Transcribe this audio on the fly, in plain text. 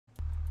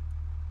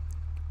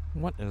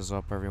What is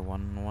up,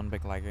 everyone? One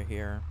Big Legger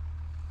here,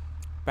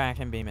 back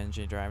in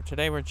BeamNG Drive.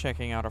 Today we're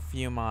checking out a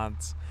few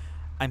mods.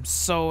 I'm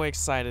so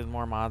excited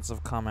more mods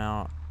have come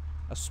out,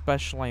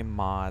 especially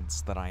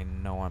mods that I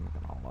know I'm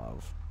gonna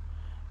love.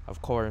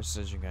 Of course,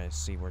 as you guys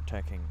see, we're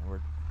checking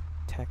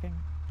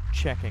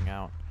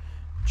out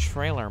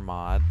trailer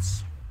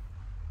mods,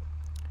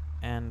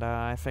 and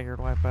I figured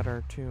what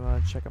better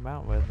to check them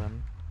out with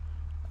than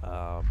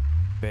a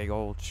big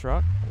old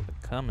truck with a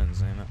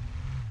Cummins in it.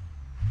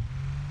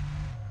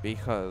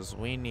 Because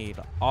we need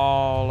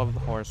all of the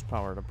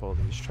horsepower to pull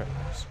these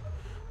trailers.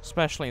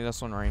 Especially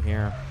this one right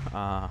here.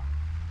 I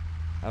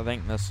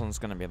think this one's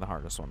going to be the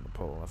hardest one to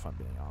pull, if I'm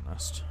being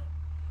honest.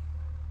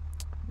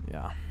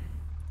 Yeah.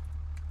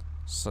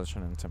 Such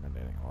an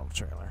intimidating little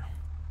trailer.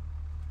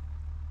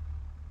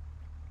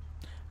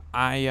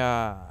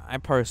 I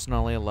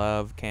personally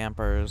love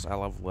campers. I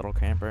love little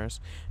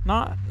campers.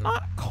 Not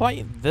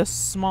quite this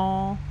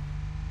small,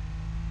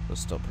 but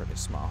still pretty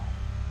small.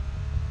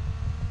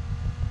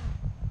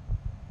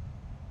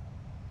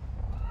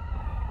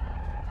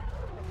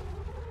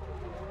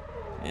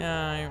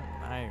 Yeah,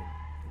 I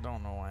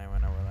don't know why I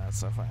went over that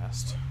so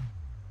fast.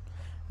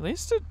 At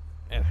least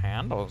it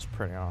handles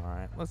pretty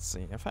alright. Let's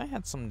see, if I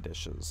had some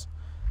dishes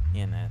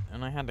in it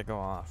and I had to go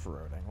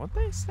off-roading, would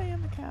they stay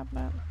in the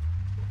cabinet?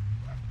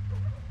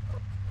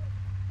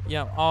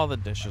 Yeah, all the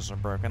dishes are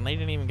broken. They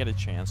didn't even get a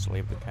chance to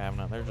leave the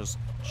cabinet. They're just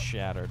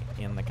shattered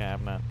in the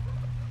cabinet.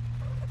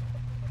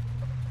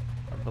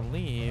 I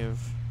believe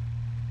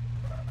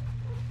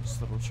this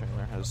little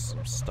trailer has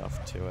some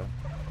stuff to it.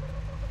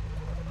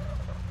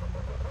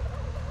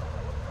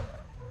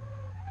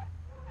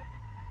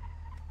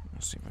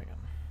 Let's see if I can.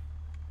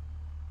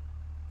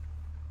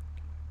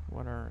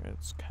 What are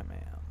its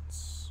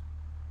commands?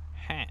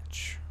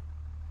 Hatch.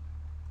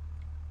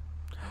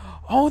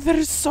 Oh, that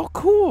is so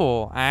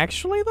cool!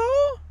 Actually,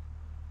 though?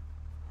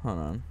 Hold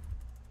on.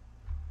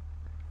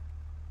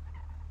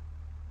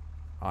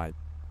 I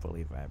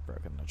believe I have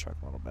broken the truck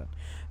a little bit.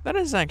 That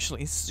is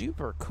actually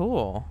super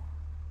cool.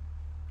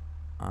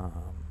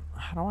 How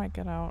do I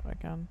get out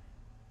again?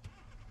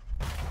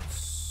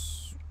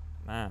 That's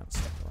not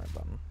the right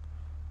button.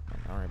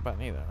 Not the right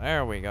button either.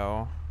 There we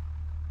go.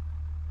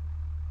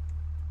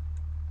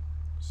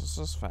 Is this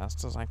as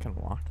fast as I can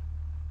walk?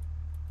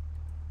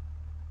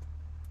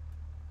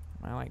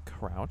 Am I like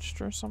crouched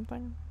or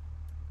something?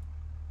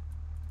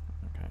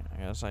 Okay, I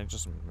guess I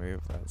just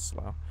move that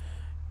slow.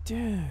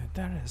 Dude,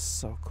 that is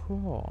so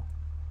cool.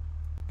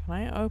 Can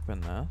I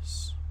open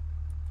this?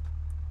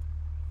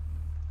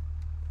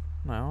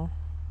 No.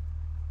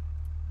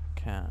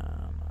 Can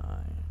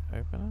I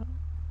open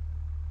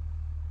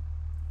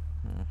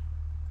it?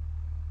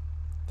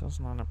 Does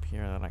not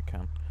appear that I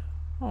can.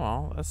 Oh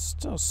well, it's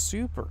still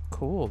super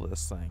cool,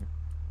 this thing.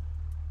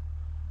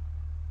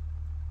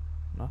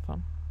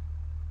 Nothing.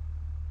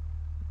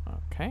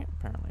 Okay,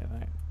 apparently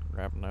that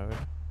grab node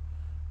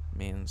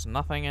means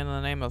nothing in the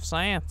name of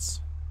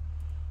science.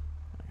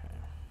 Okay.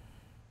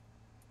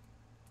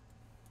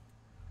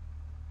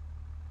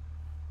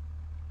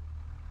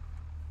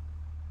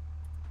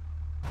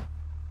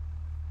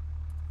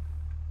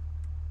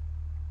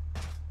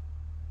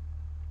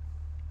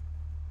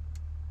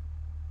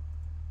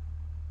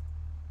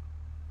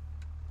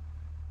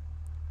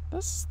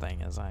 This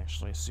thing is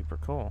actually super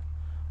cool.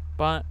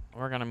 But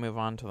we're gonna move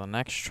on to the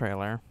next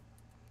trailer,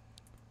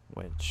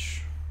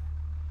 which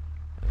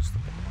is the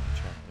big one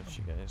trailer that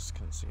you guys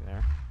can see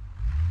there.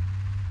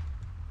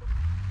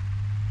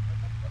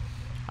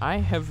 I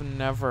have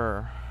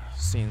never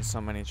seen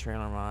so many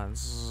trailer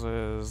mods.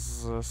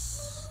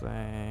 This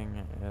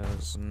thing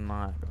is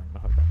not going to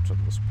hook up to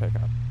this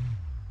pickup.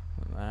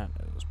 And that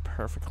is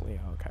perfectly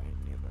okay.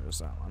 Neither is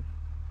that one.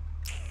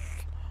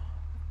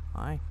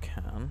 I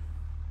can.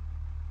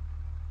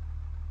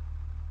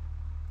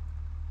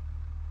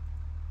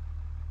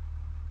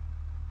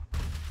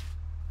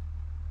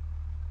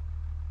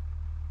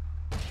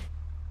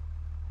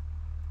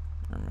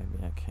 Or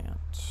maybe I can't.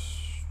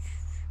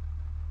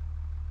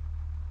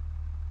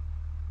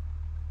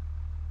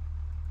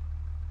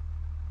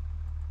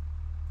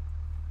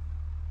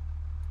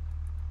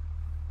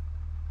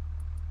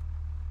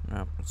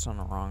 Nope, it's on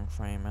the wrong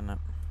frame, isn't it?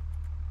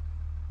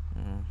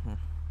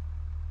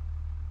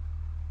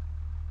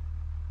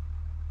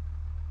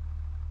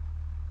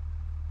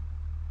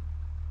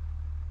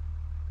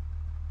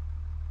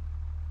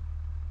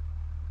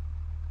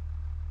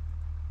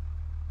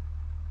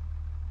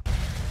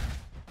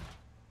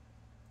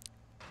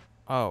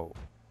 Oh.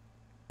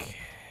 Okay.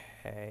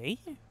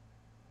 I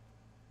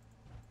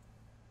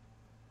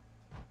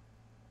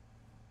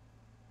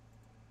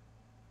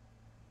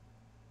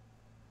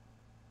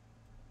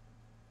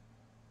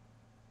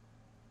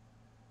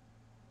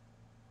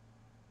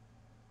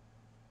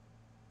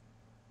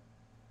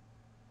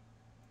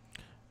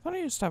thought I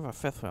used to have a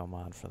fifth wheel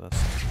mod for this.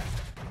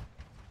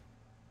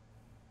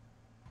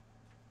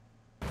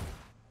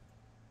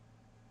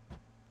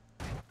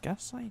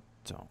 Guess I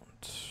don't.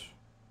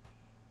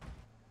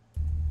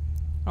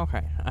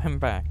 Okay, I'm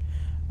back.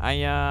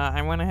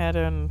 I went ahead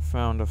and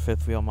found a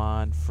fifth wheel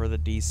mod for the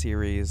D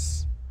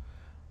series.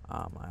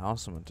 I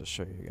also want to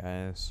show you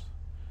guys.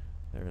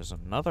 There's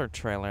another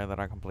trailer that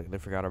I completely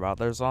forgot about.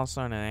 There's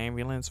also an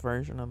ambulance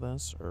version of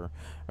this, or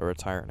a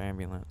retired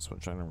ambulance,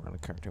 which I don't really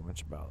care too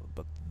much about.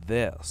 But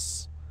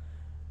this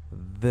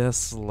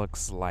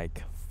looks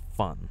like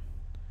fun.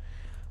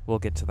 We'll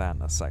get to that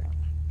in a second.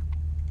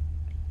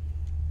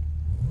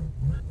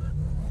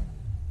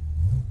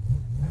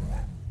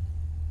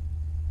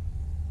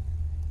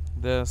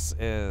 This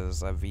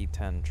is a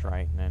V10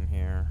 Triton in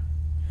here.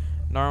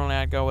 Normally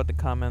I'd go with the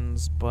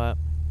Cummins, but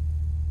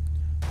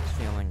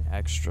feeling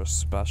extra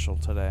special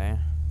today.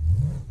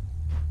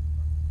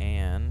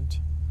 And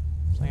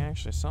this thing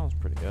actually sounds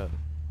pretty good.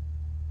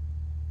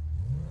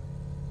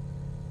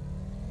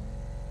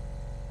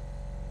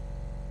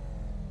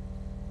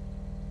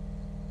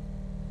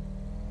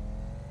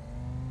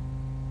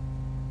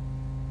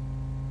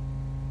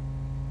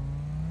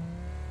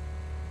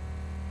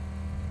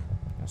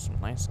 Got some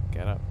nice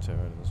get up to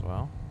it as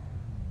well.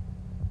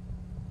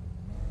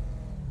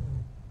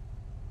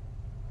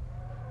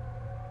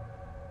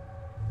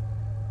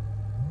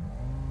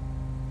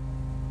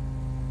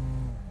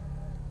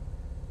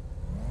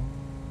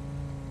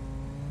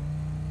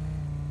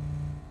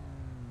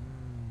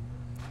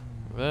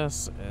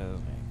 This is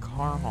a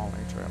car hauling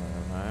trailer,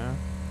 man.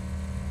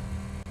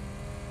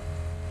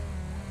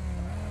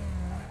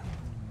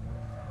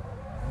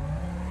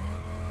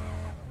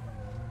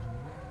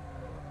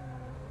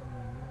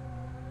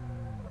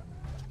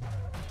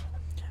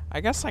 I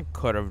guess I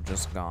could have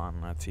just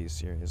gone a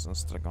T-Series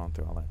instead of going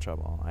through all that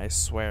trouble. I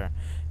swear,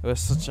 it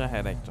was such a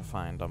headache to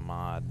find a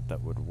mod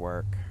that would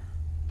work.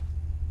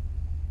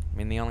 I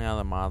mean, the only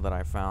other mod that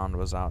I found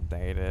was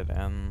outdated,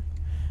 and,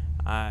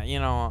 you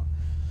know,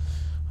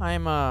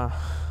 I'm a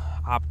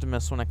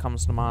optimist when it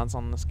comes to mods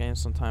on this game.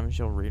 Sometimes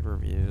you'll read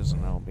reviews,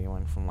 and it'll be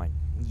one from, like,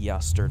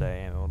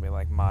 yesterday, and it'll be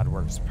like, mod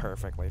works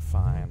perfectly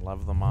fine,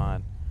 love the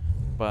mod.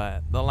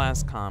 But the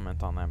last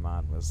comment on that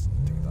mod was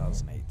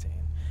 2018.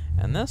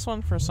 And this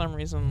one, for some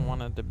reason,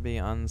 wanted to be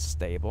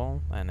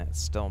unstable, and it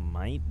still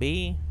might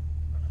be.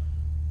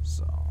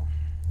 So,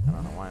 I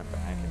don't know why I'm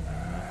backing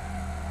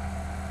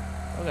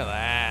that. Look at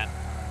that.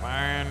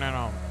 Burning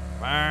them.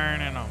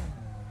 Burning them.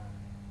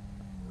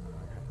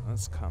 Okay,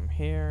 let's come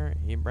here.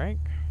 E-brake.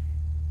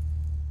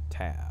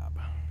 Tab.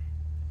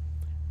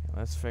 Okay,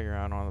 let's figure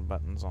out all the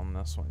buttons on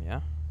this one, yeah?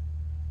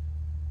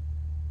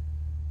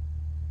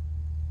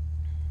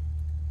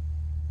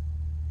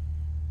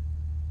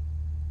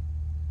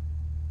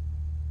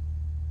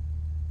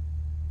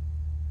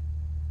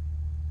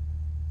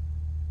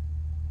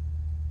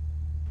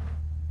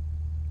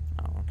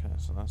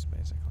 So that's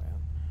basically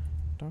it.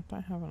 Don't I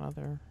have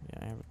another? Yeah,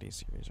 I have a D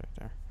series right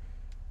there.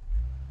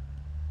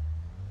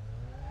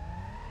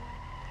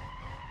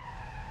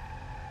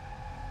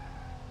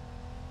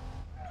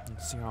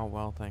 Let's see how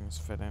well things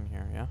fit in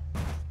here, yeah?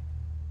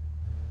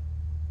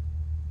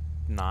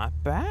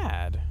 Not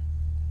bad.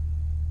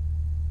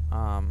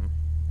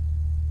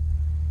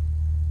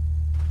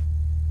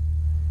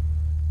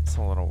 It's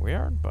a little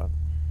weird, but,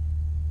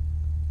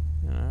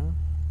 you know.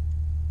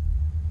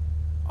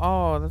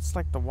 Oh, that's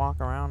like the walk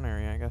around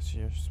area. I guess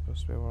you're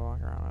supposed to be able to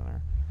walk around in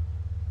there.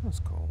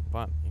 That's cool,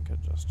 but you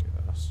could just do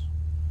this.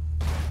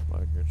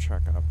 Load your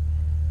truck up.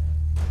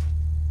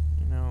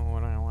 You know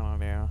what I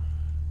want to do.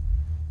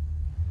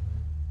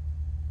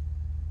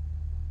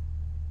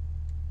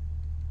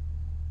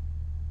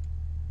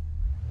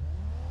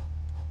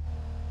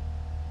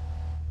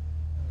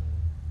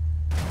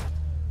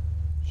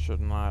 Should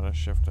not have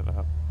shifted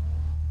up.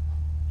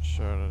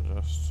 Should have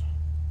just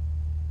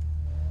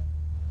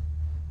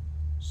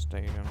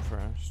stayed in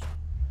first.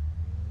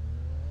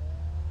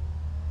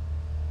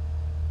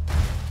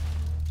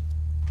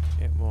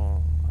 It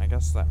will, I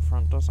guess that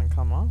front doesn't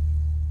come off.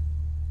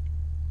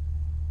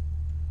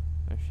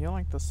 I feel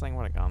like this thing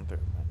would have gone through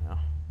by now.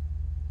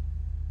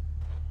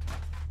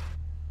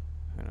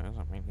 Who knows,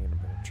 I may need a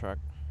bit of truck.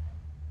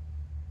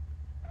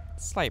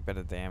 Slight bit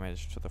of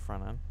damage to the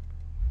front end.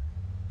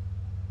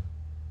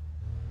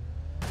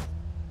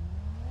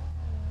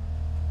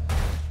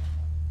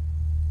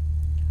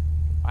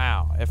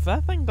 Wow, if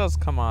that thing does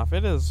come off,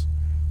 it is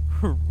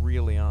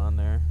really on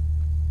there.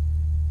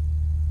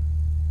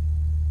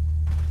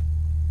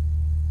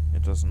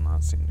 It does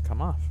not seem to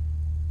come off.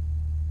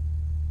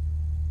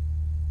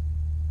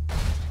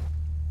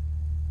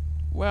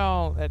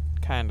 Well, it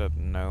kind of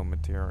no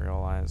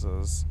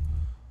materializes,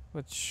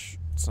 which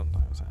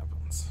sometimes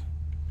happens.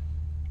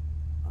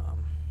 Go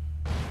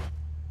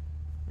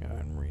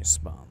ahead and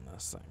respawn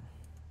this thing.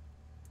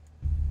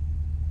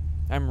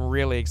 I'm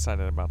really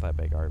excited about that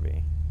big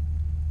RV.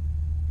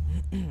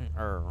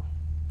 Or,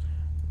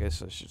 I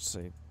guess I should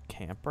say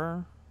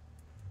camper?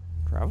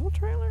 Travel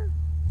trailer?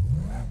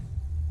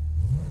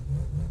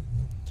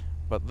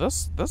 But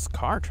this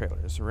car trailer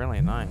is really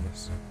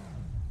nice.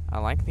 I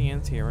like the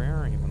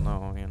interior, even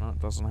though, you know, it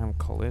doesn't have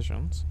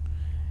collisions.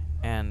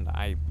 And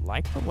I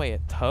like the way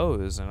it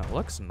tows, and it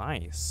looks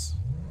nice.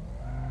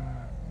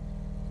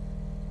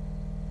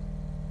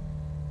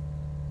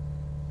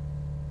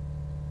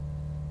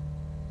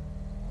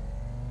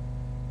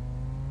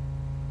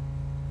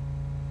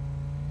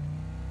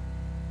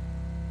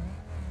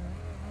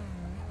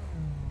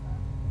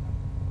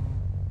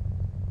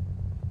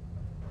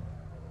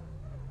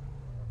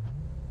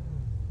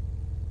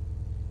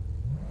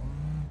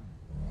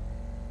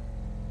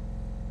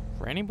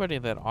 For anybody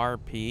that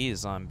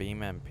RPs on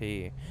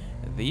BeamNP,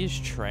 these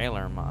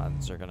trailer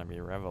mods are gonna be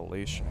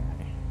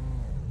revolutionary.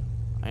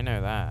 I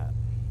know that.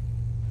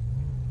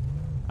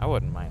 I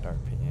wouldn't mind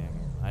RPing.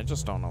 I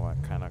just don't know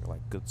what kind of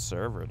like good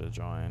server to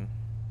join.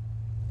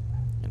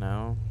 You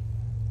know?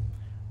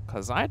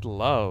 Cause I'd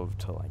love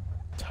to like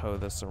tow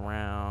this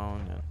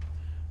around and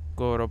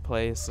go to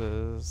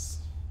places.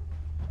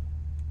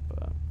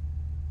 But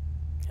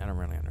I don't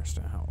really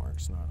understand how it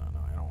works. No,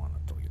 I don't want to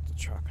delete the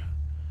truck.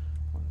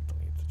 I want to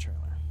delete the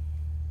trailer.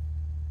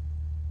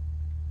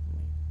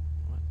 Wait,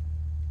 what?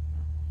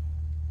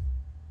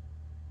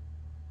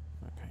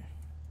 No. Okay.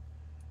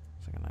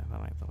 Second, I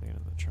thought I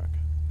deleted the truck.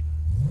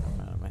 I'm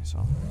mad at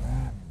myself.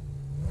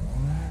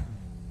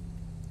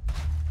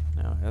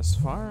 Now, as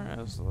far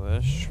as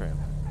this trailer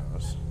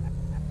goes,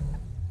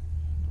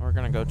 we're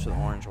gonna go to the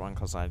orange one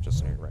because I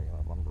just need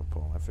regular lumber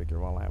pull. I figure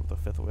while I have the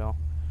fifth wheel,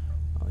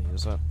 I'll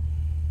use it.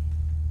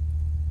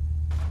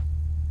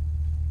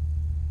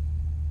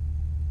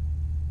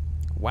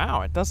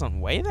 Wow, it doesn't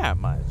weigh that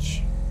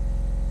much.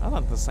 I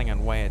thought this thing would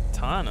weigh a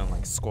ton and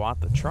like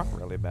squat the truck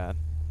really bad.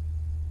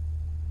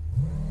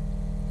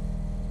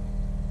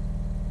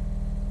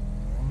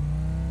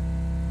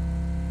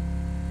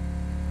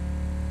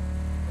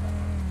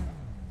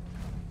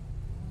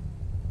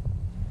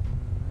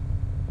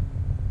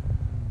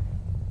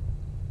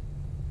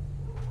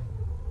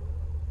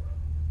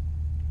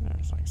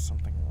 There's like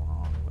something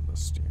wrong with the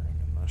steering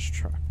in this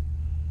truck.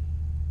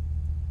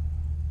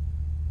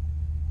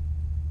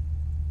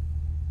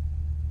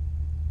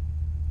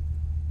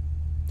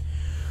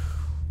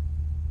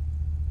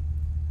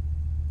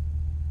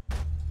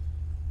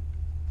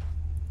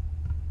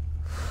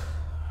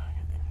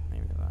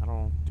 Maybe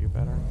that'll do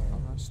better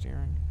on the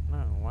steering. No,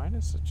 why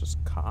does it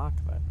just cock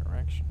that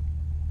direction?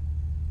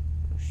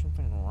 There's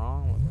something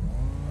wrong with it.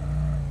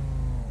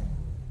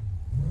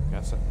 I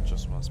guess it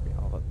just must be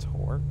all the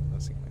torque.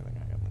 That's the only thing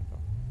I can think of.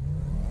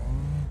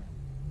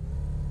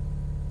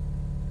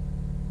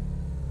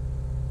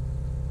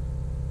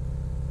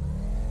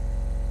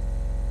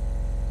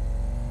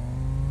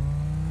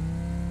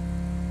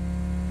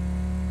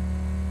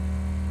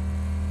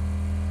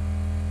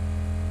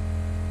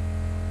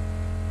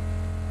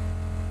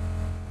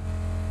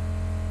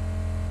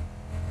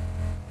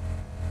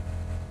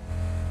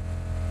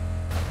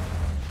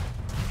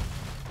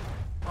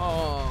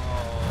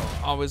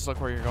 Always look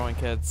where you're going,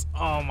 kids.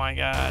 Oh my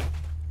god.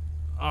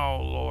 Oh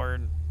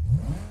lord.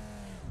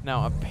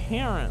 Now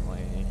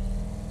apparently,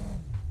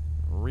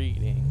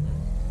 reading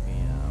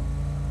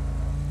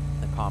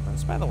the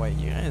comments. By the way,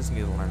 you guys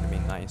need to learn to be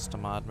nice to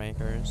mod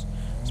makers,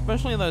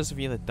 especially those of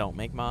you that don't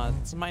make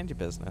mods. Mind your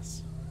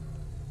business.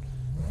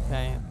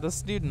 Okay,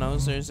 this dude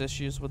knows there's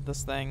issues with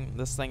this thing.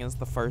 This thing is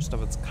the first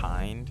of its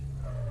kind.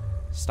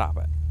 Stop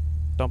it.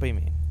 Don't be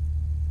mean.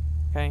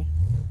 Okay?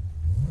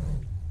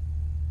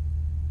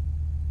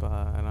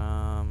 But,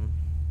 let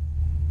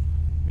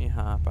me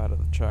hop out of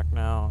the truck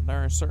now.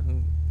 There are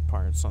certain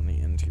parts on the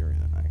interior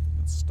that I can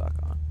get stuck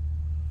on.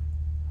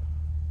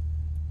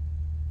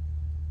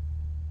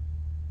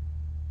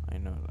 I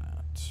know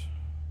that.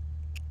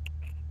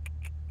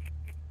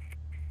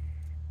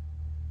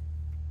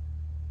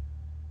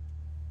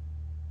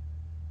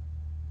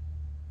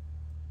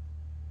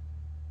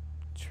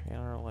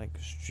 Trailer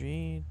legs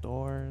G,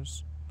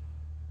 doors.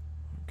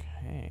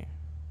 Okay.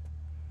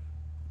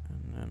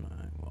 And then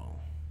I will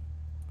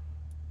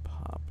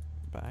pop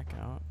back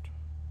out.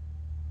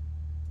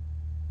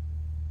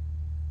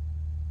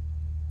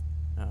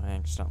 Oh, I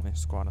accidentally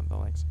squatted the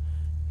legs.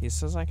 He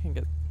says I can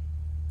get...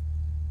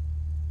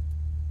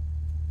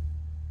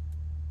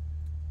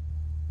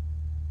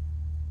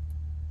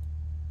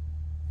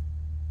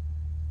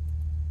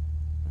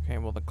 Okay,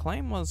 well the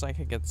claim was I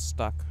could get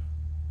stuck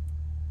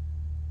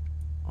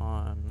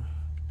on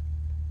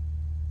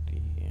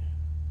the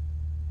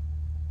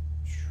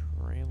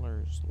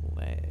trailer's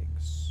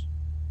legs.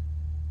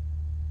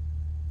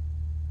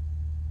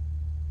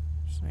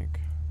 It's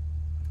like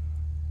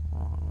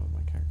wrong with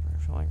my character. I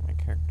feel like my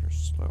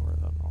character's slower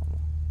than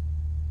normal.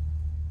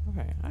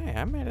 Okay,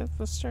 I made it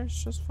the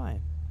stairs just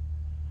fine.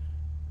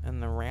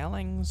 And the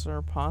railings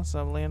are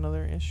possibly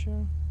another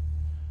issue.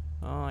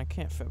 Oh, I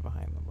can't fit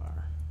behind the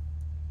bar.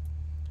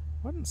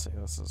 I wouldn't say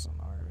this is an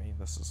RV.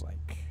 This is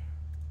like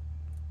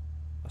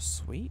a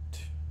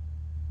suite,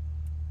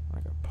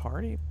 like a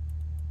party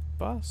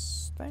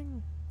bus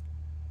thing.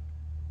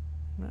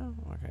 No,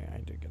 okay, I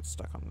did get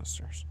stuck on the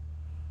stairs.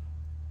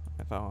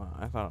 I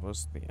thought it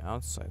was the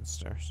outside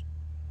stairs.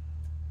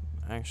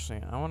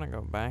 Actually, I want to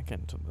go back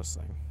into this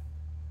thing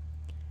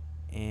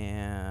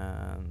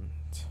and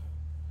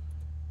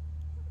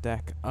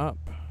deck up.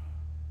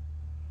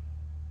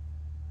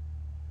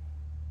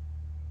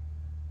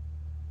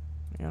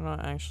 You know,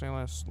 actually,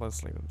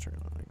 let's leave the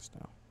trailer legs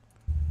down.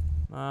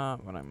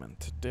 Not what I meant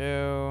to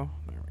do.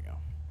 There we go.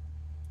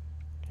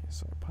 Okay,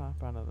 so I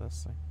pop out of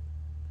this thing.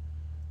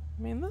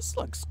 I mean, this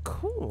looks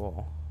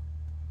cool.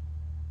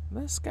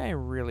 This guy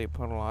really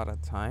put a lot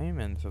of time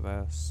into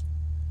this.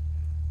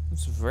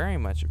 It's very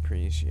much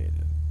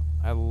appreciated.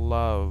 I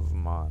love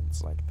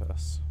mods like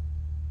this.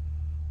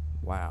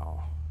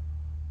 Wow.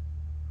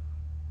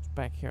 It's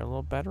back here a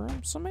little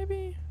bedroom, so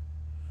maybe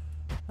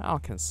I'll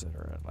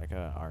consider it like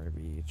a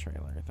RV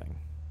trailer thing,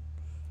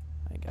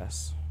 I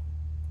guess.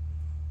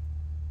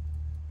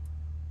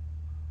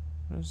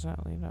 What does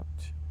that lead up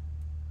to?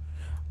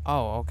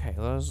 Oh, okay.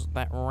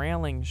 That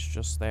railing's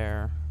just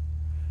there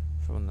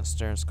for when the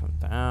stairs come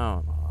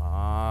down.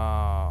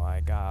 Oh,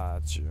 I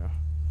got you.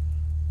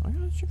 I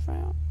got you,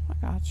 fam. I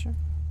got you.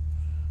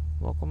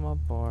 Welcome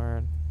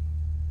aboard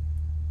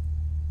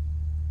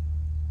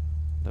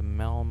the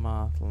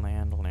Melmoth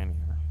Land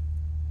Linear.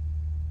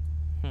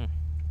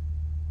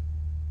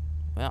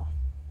 Well,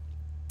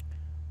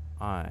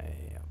 I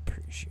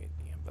appreciate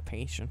the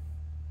invitation.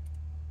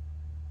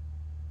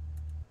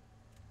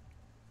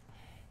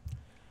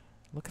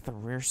 Look at the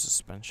rear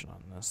suspension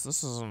on this.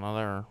 This is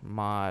another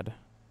mod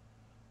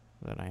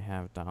that I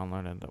have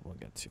downloaded that we'll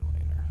get to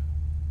later.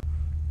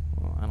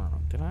 Well, I don't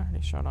know. Did I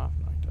already shut off?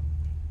 No, I didn't.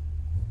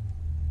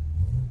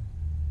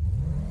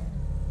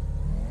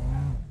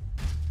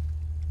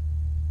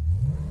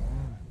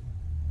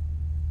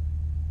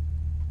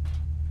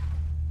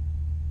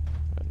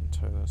 Go ahead and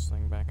tow this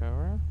thing back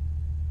over.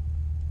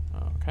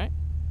 Okay.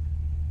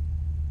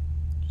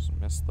 Just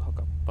missed the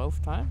hookup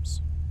both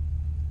times.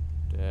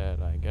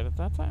 Did I get it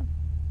that time?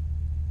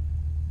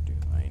 Do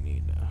I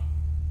need to...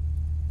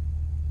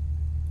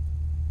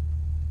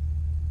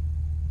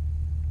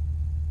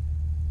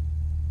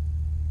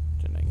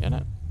 Did I get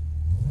it?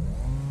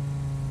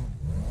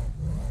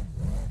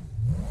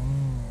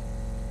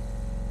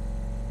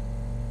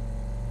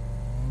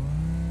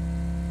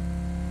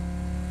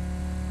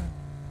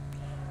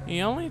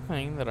 The only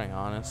thing that I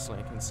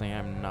honestly can say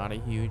I'm not a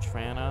huge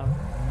fan of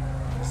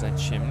is that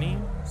chimney.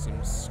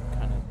 Seems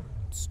kind of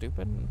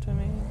stupid to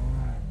me.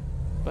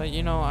 But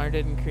you know, I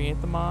didn't create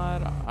the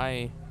mod.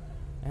 I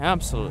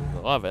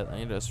absolutely love it,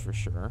 that is for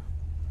sure.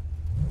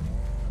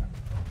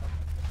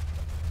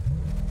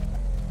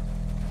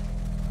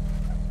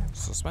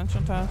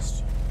 Suspension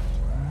test.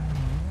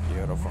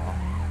 Beautiful.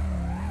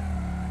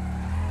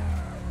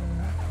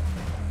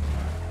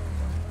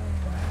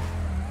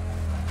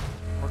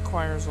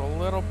 Requires a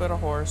little bit of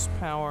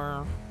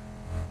horsepower,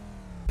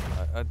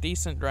 a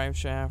decent drive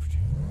shaft,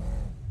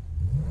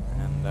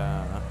 and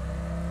yeah,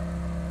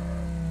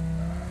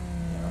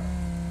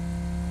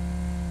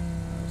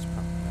 that's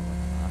probably never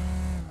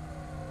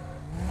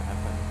gonna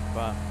happen.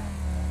 But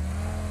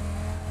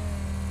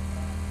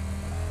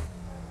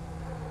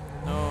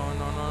no.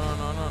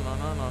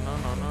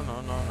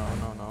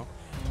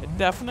 It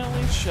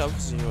definitely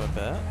shoves you a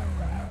bit.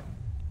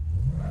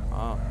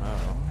 Oh no.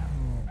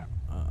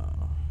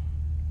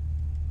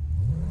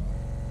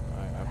 I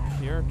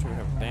appear to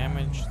have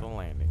damaged the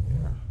landing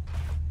gear.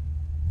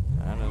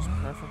 That is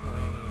perfectly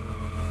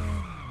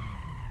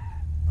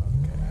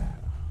okay.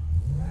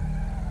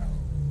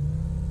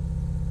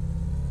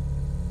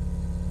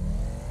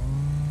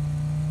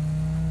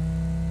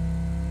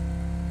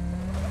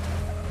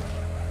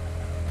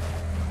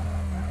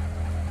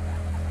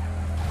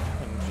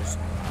 I can just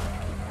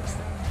keep this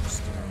thing from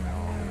steering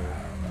all weird.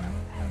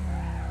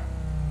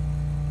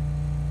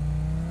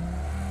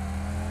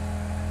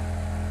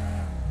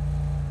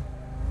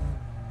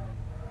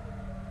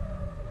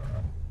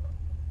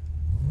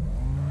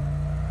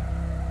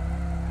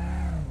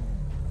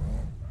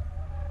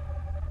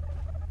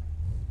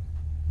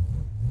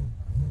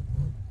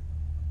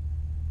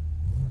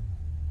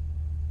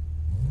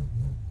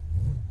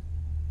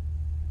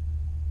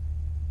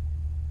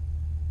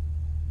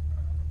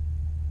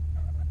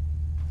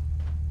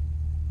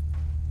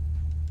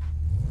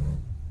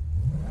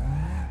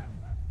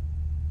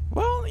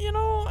 You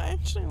know,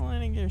 actually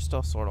landing gear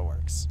still sort of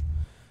works.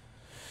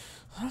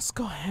 Let's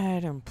go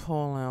ahead and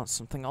pull out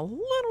something a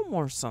little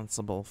more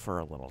sensible for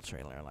a little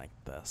trailer like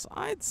this.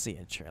 I'd see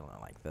a trailer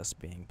like this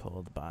being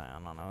pulled by, I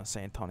don't know,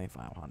 say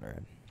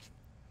 2500.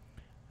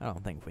 I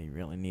don't think we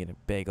really need a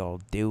big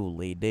old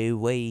dually, do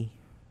we?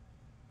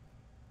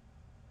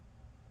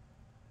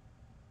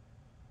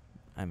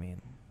 I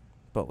mean,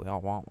 but we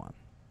all want one.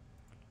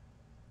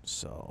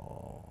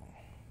 So,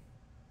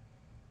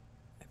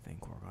 I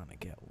think we're gonna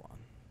get one.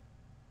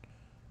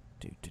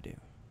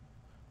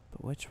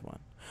 But which one?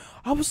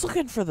 I was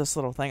looking for this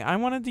little thing. I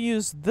wanted to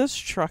use this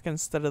truck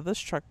instead of this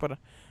truck, but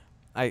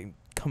I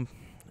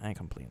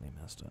completely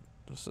missed it.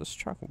 Does this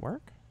truck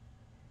work?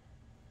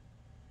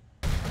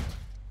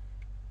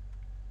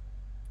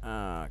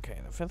 Okay,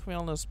 the fifth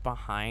wheel is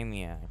behind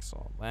the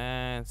axle.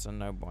 That's a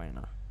no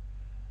bueno.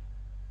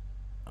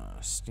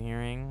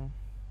 Steering.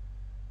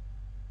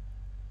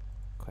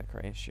 Quick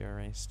ratio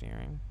race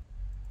steering.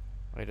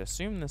 I'd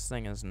assume this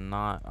thing is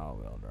not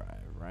all-wheel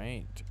drive,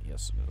 right?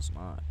 Yes, it is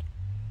not.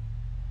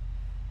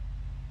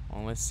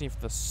 Well, let's see if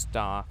the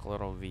stock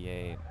little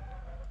V8.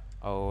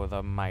 Oh,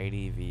 the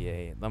mighty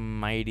V8. The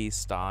mighty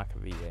stock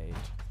V8.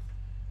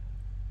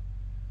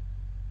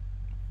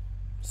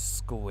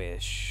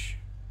 Squish.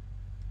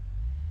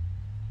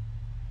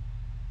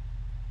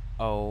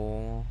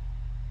 Oh,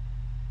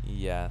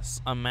 yes.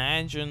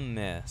 Imagine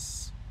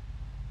this.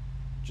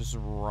 Just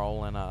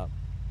rolling up.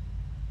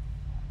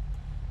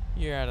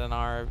 you're at an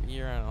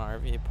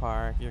RV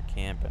park, you're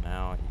camping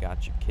out, you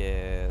got your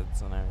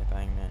kids and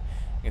everything, man.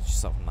 You get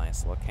yourself a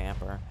nice little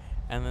camper.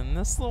 And then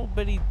this little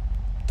bitty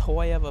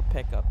toy of a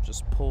pickup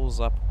just pulls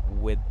up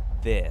with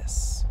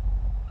this.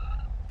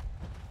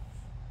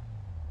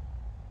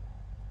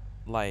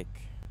 Like,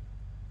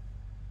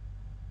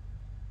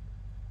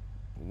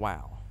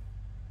 wow.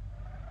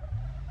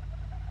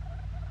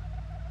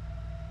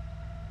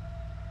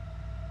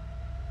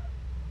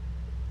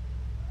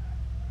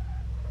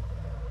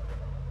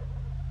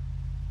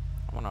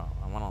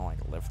 I wanna like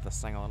lift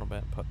this thing a little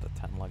bit, put the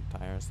 10 lug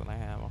tires that I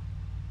have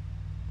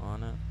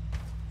on it.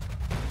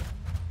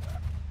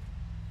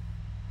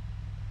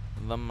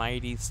 The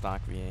mighty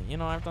stock V8. You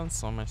know, I've done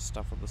so much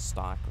stuff with the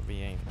stock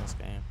V8 in this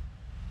game.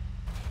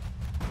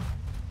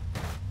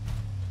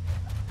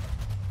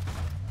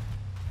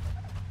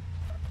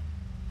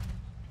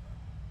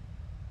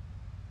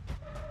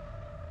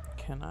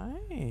 Can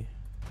I,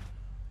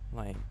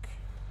 like,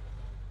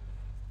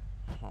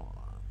 hold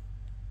on.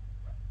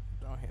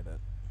 Don't hit it.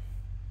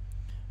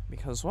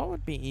 Because what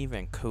would be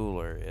even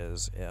cooler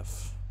is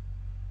if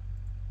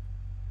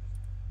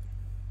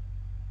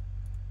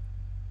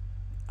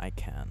I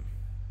can.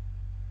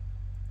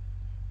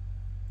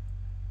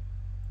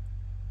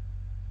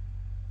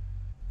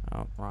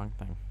 Oh, wrong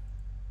thing.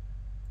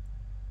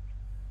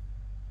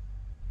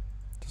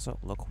 Does it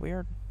look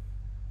weird?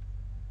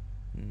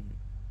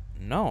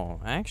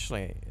 No,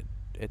 actually,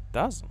 it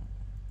doesn't.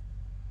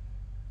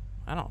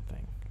 I don't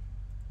think.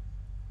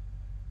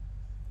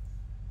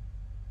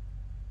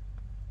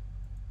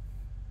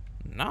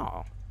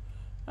 No.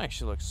 It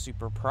actually looks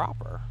super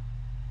proper.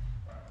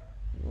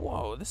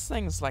 Whoa, this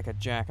thing's like a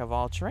jack of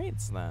all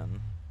trades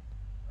then.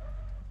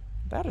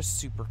 That is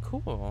super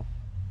cool.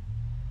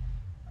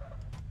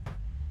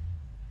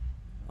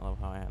 I love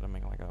how I had to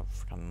make like a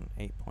freaking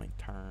 8-point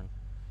turn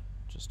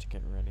just to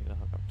get ready to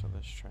hook up to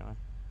this trailer.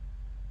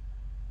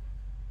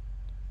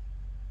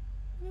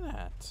 Look at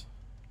that.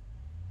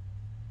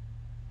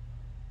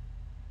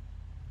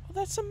 Oh,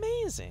 that's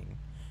amazing.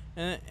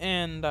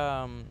 And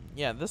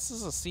yeah, this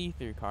is a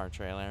see-through car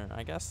trailer.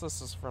 I guess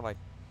this is for like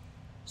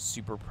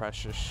super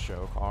precious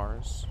show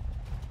cars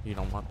you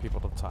don't want people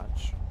to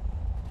touch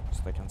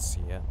so they can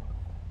see it.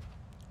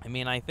 I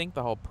mean, I think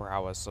the whole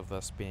prowess of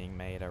this being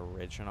made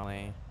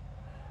originally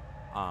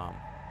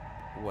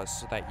was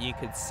so that you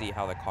could see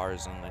how the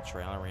cars in the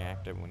trailer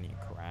reacted when you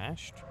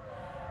crashed.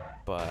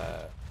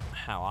 But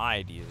how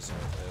I'd use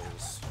it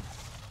is,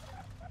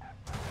 you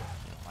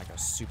know, like a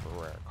super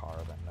rare car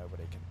that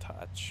nobody can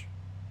touch.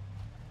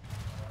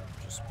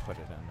 Just put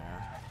it in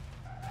there.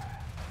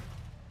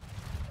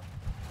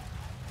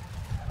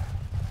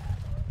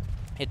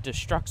 It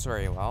destructs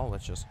very well,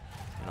 which is,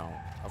 you know,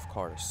 of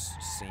course,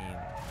 seen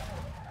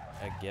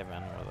a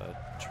given with a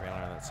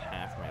trailer that's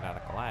half made out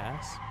of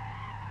glass.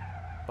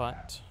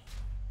 But,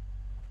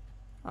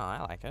 oh,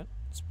 I like it.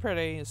 It's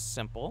pretty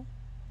simple.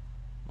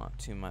 Not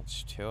too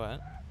much to it,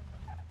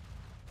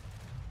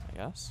 I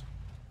guess.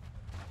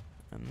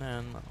 And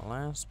then,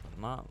 last but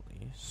not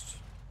least,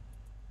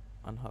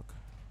 unhook.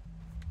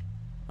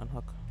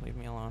 Unhook. Leave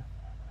me alone.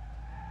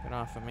 Get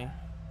off of me.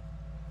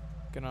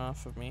 Get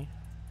off of me.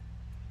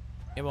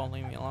 It won't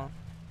leave me alone.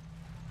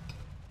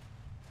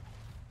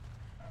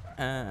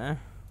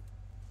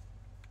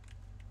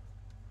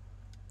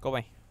 Go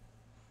away.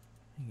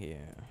 Yeah.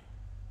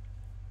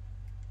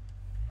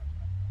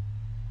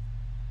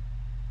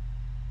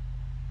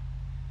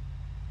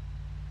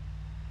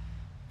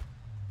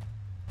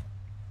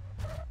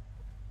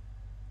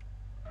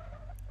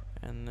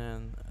 And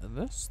then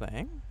this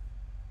thing,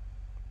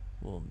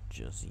 we'll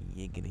just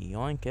yiggity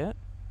yoink it.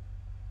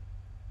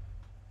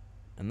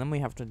 And then we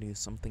have to do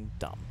something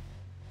dumb.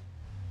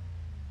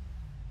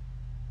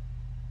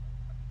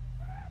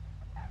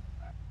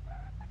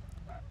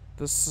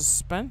 The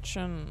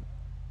suspension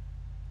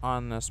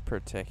on this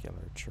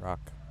particular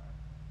truck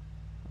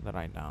that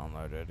I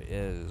downloaded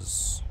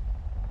is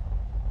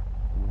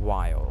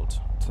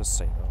wild, to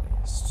say the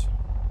least.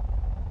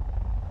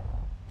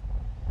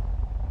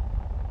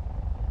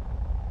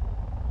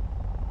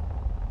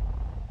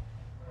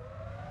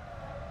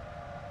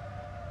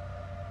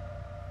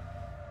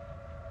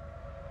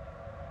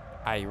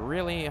 I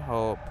really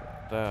hope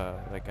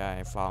the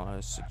guy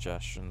follows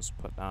suggestions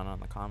put down in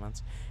the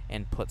comments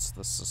and puts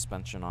the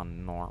suspension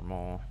on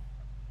normal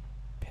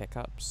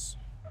pickups,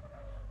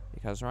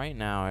 because right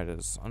now it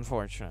is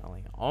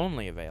unfortunately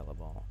only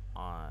available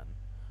on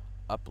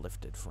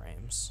uplifted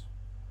frames.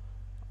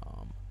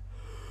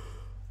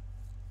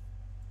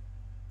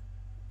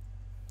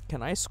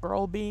 Can I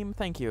scroll beam?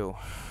 Thank you.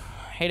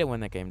 Hate it when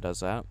the game does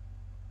that.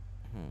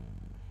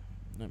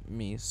 Let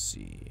me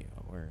see.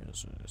 Where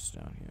is it? It's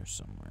down here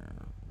somewhere.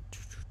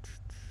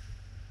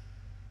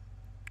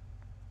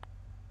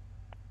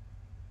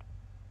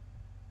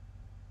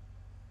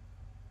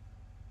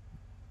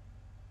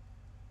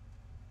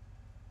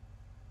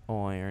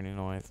 Oh, I already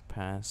know I've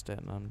passed it,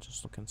 and I'm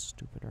just looking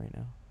stupid right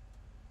now.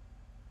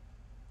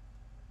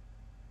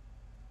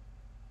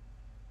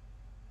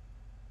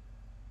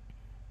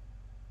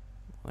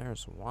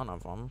 There's one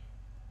of them.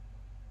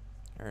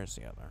 There's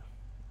the other.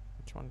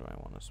 Which one do I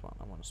want to spawn?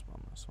 I want to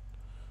spawn this one.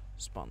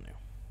 Spawn new.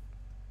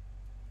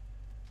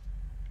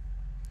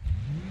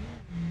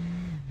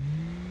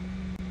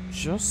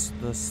 Just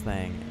this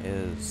thing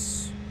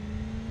is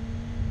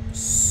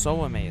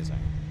so amazing.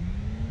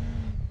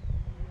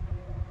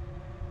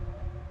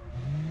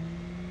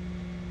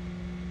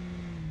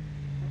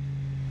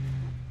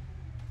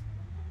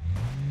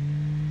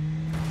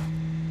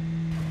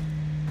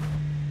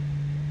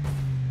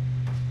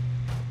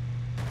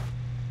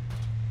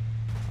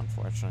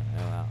 Unfortunately,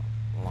 that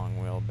long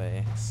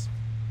wheelbase.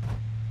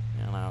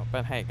 You know,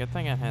 but hey, good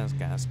thing it has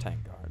gas tank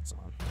guards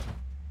on.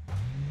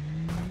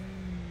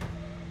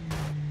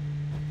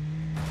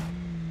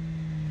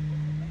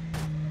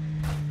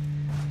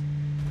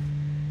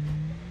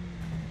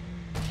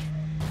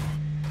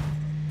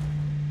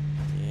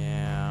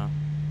 Yeah.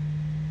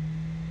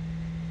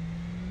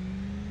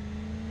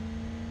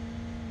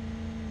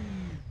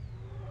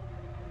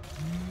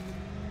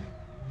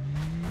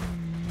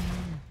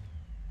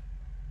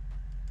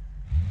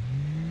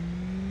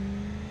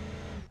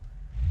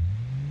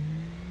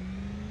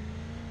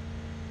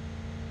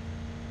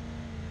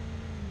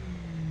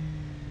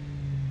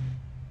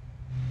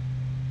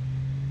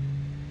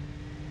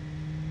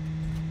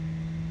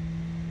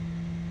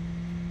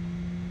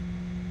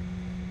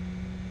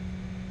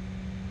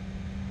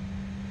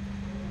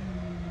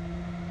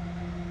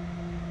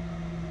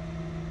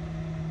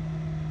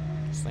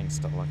 This thing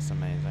still looks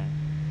amazing.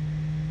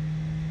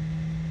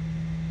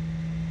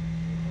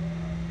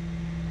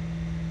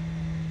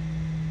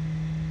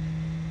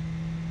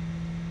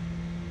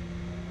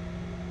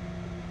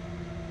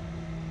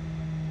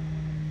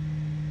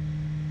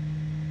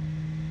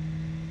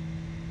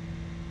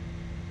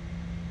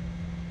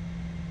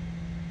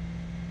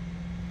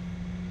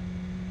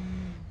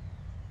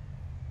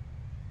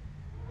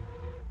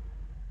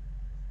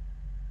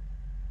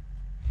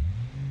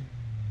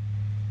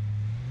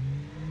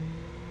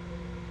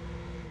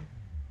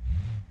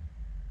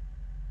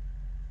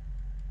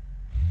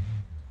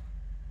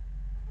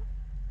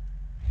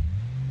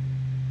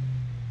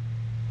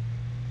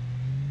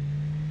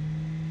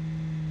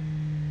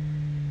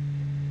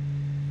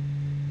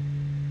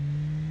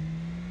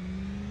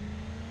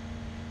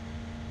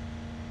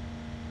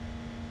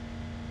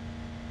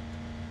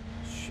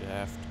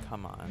 Shift,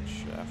 come on,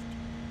 shift.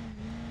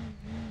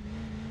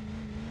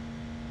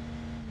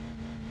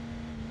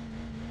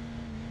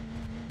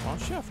 Come on,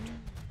 shift.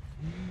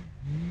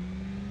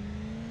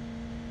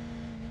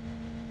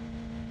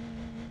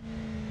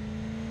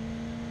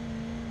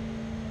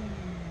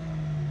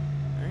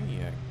 There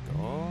you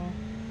go.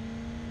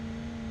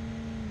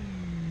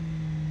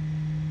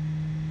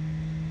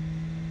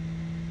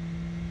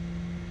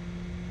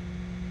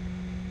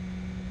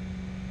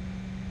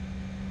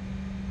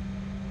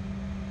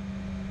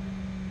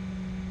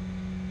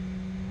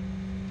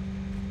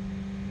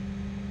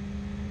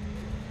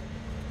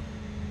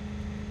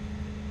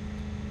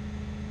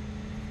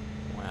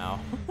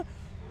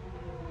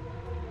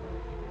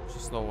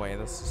 Just the way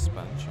the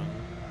suspension.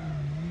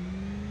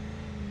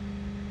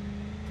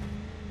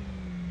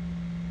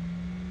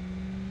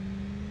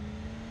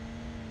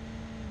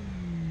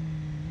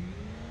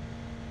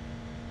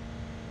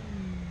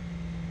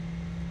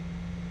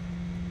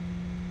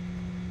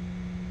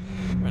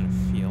 I'm gonna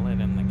feel it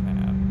in the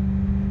cab.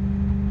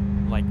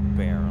 Like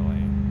barely.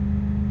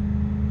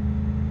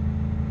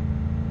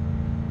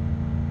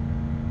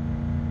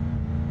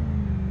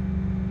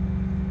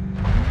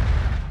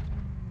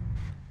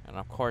 And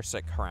of course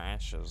it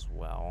crashes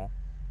well,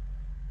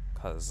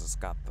 because it's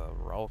got the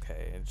roll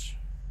cage.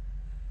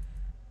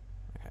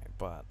 Okay,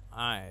 but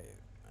I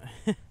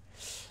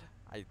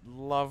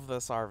love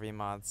this RV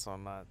mod so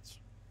much.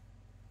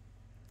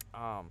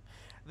 I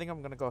think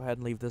I'm gonna go ahead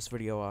and leave this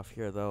video off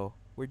here though.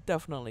 We're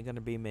definitely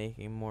gonna be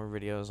making more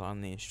videos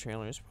on these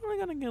trailers. Probably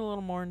gonna get a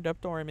little more in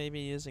depth, or maybe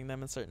using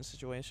them in certain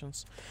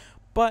situations.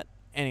 But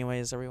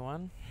anyways,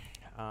 everyone.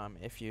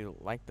 If you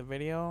like the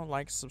video,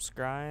 like,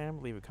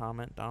 subscribe, leave a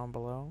comment down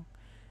below.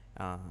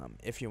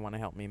 If you want to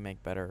help me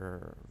make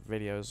better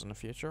videos in the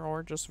future,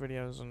 or just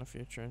videos in the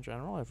future in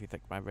general, if you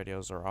think my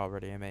videos are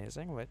already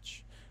amazing,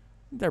 which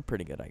they're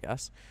pretty good, I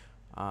guess.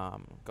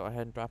 Go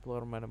ahead and drop a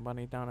little bit of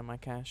money down in my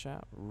Cash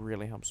App.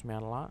 Really helps me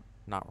out a lot.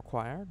 Not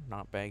required,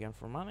 not begging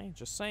for money.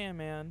 Just saying,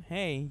 man,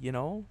 hey, you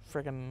know,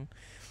 freaking,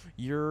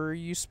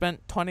 you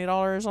spent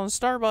 $20 on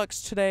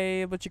Starbucks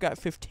today, but you got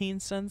 15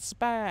 cents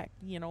back.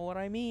 You know what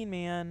I mean,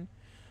 man?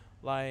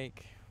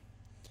 Like,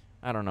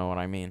 I don't know what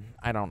I mean.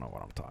 I don't know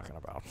what I'm talking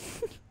about.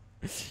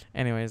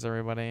 Anyways,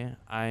 everybody,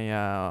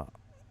 I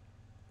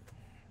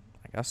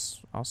guess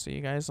I'll see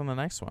you guys on the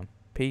next one.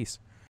 Peace.